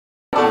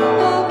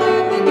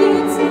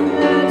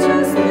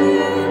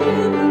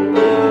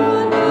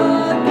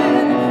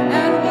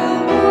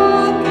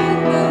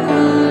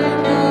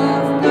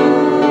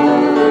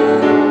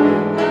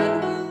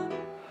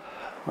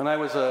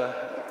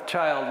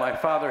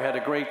father had a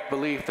great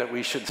belief that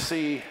we should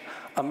see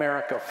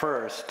America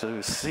first,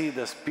 to see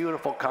this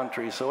beautiful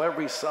country. So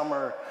every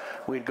summer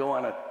we'd go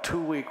on a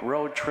 2-week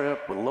road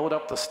trip, we'd load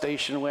up the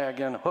station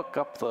wagon, hook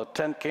up the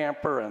tent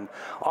camper, and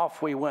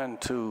off we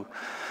went to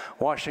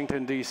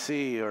Washington,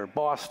 D.C., or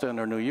Boston,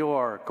 or New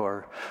York,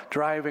 or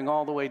driving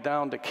all the way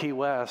down to Key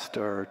West,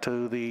 or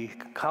to the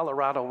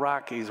Colorado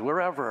Rockies,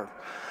 wherever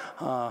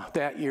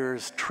that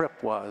year's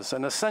trip was.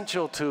 And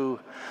essential to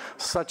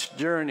such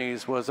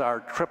journeys was our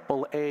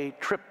AAA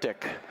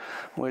triptych,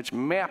 which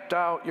mapped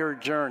out your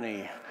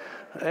journey.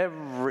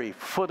 Every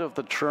foot of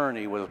the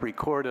journey was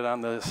recorded on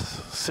this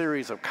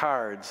series of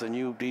cards, and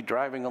you'd be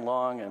driving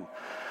along, and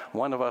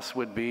one of us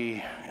would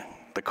be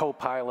the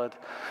co-pilot,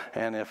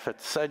 and if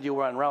it said you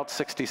were on Route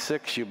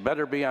 66, you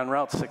better be on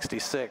Route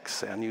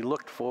 66, and you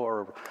looked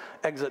for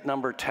exit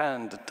number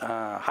 10,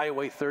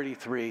 Highway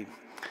 33. You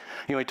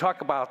know, we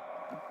talk about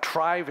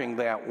driving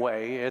that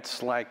way.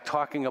 It's like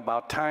talking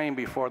about time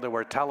before there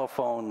were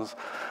telephones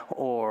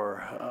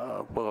or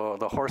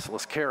the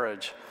horseless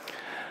carriage.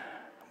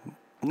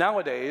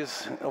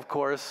 Nowadays, of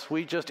course,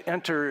 we just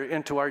enter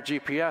into our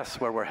GPS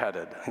where we're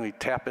headed. We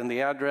tap in the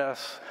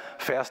address,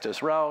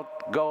 fastest route,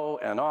 go,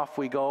 and off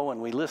we go,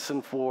 and we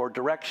listen for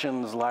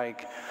directions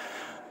like,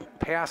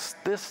 pass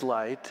this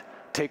light,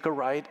 take a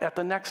right at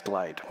the next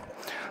light.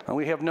 And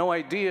we have no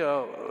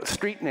idea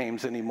street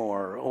names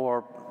anymore,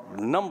 or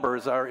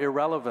numbers are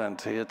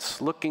irrelevant. It's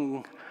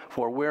looking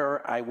for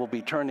where I will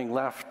be turning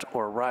left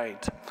or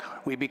right.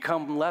 We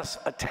become less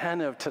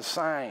attentive to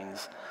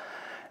signs,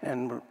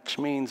 and which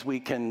means we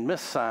can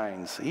miss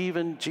signs.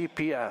 Even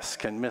GPS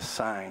can miss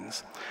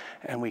signs,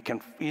 and we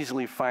can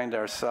easily find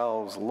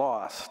ourselves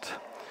lost.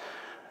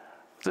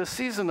 The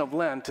season of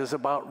Lent is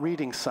about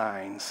reading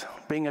signs,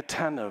 being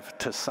attentive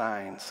to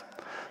signs,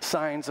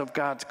 signs of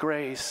God's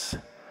grace,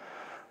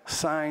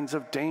 signs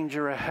of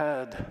danger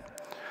ahead,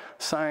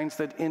 signs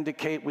that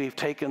indicate we've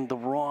taken the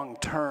wrong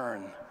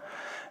turn,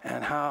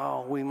 and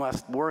how we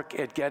must work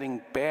at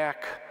getting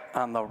back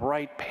on the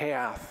right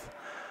path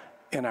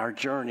in our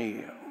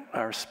journey,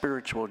 our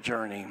spiritual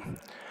journey.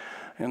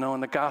 You know, in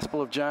the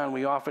Gospel of John,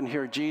 we often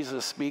hear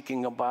Jesus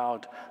speaking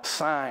about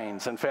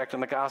signs. In fact,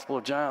 in the Gospel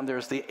of John,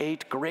 there's the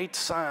 8 great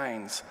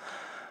signs,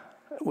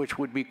 which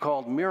would be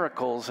called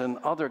miracles in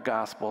other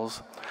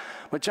Gospels.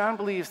 But John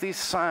believes these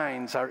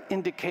signs are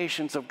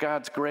indications of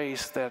God's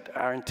grace that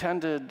are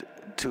intended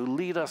to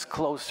lead us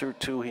closer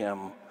to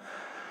Him.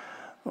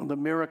 The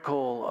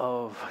miracle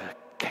of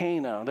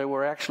Cana, there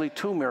were actually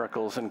 2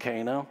 miracles in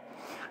Cana,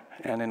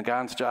 and in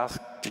John's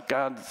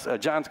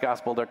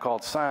Gospel they're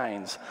called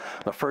signs.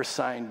 The first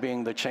sign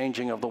being the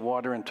changing of the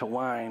water into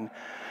wine,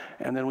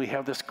 and then we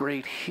have this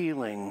great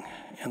healing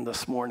in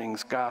this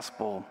morning's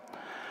Gospel.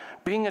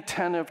 Being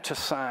attentive to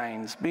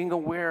signs, being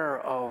aware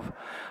of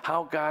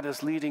how God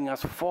is leading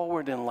us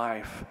forward in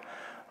life,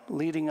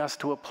 leading us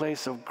to a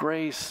place of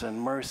grace and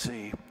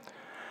mercy.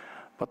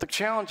 But the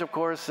challenge, of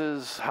course,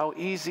 is how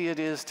easy it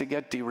is to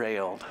get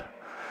derailed.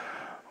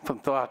 From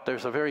thought,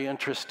 there's a very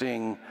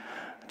interesting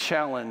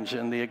challenge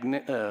in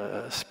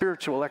the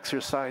spiritual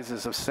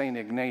exercises of St.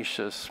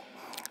 Ignatius,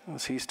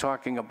 as he's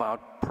talking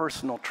about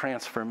personal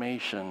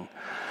transformation.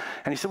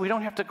 And he said, we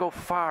don't have to go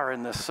far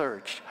in this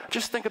search.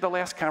 Just think of the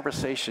last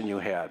conversation you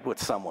had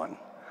with someone.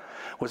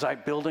 Was I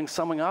building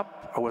someone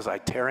up, or was I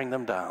tearing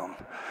them down?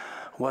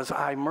 Was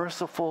I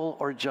merciful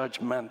or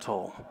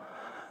judgmental?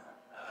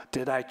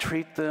 Did I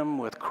treat them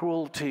with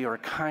cruelty or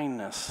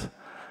kindness?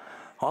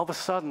 All of a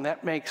sudden,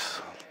 that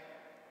makes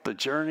the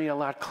journey a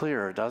lot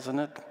clearer, doesn't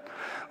it?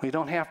 We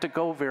don't have to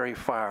go very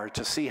far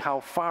to see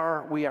how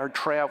far we are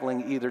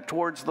traveling, either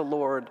towards the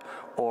Lord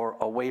or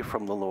away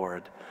from the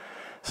Lord.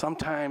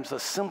 Sometimes a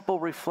simple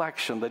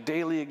reflection, the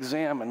daily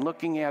exam, and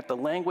looking at the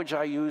language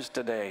I used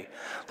today,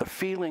 the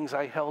feelings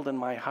I held in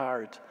my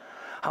heart.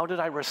 How did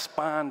I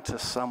respond to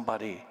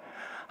somebody?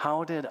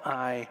 How did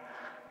I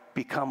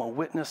become a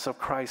witness of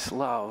Christ's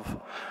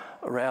love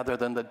rather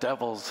than the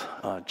devil's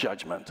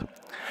judgment?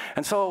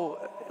 And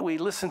so we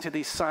listen to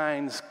these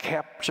signs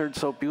captured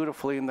so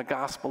beautifully in the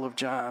Gospel of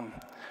John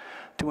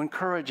to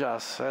encourage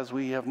us as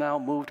we have now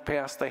moved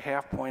past the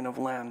half point of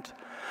Lent.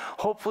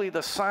 Hopefully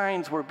the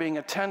signs we're being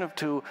attentive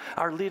to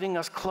are leading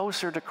us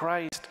closer to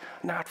Christ,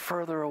 not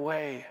further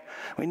away.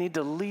 We need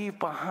to leave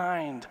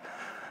behind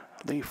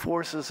the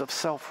forces of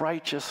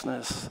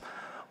self-righteousness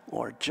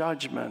or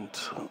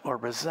judgment or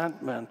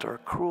resentment or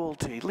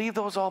cruelty. Leave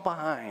those all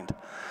behind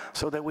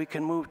so that we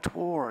can move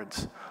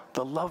towards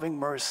the loving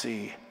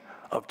mercy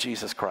of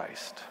Jesus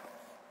Christ.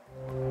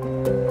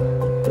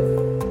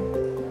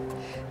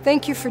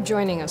 Thank you for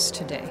joining us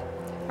today.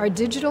 Our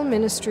digital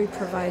ministry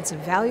provides a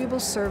valuable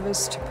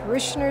service to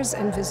parishioners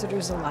and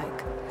visitors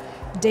alike.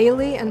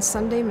 Daily and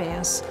Sunday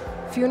Mass,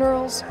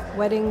 funerals,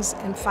 weddings,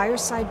 and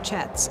fireside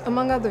chats,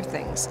 among other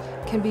things,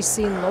 can be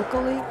seen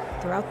locally,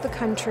 throughout the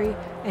country,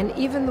 and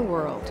even the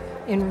world,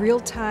 in real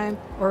time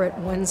or at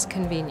one's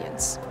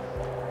convenience.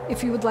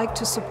 If you would like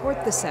to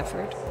support this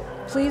effort,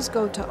 please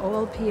go to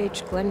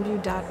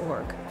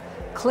olphglenview.org.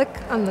 Click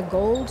on the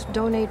gold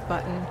donate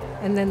button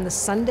and then the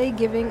Sunday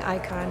Giving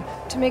icon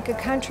to make a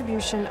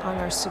contribution on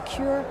our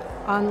secure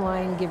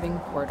online giving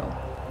portal.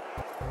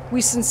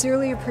 We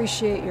sincerely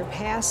appreciate your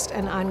past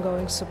and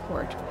ongoing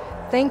support.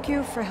 Thank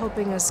you for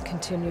helping us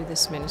continue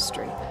this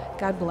ministry.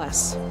 God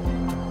bless.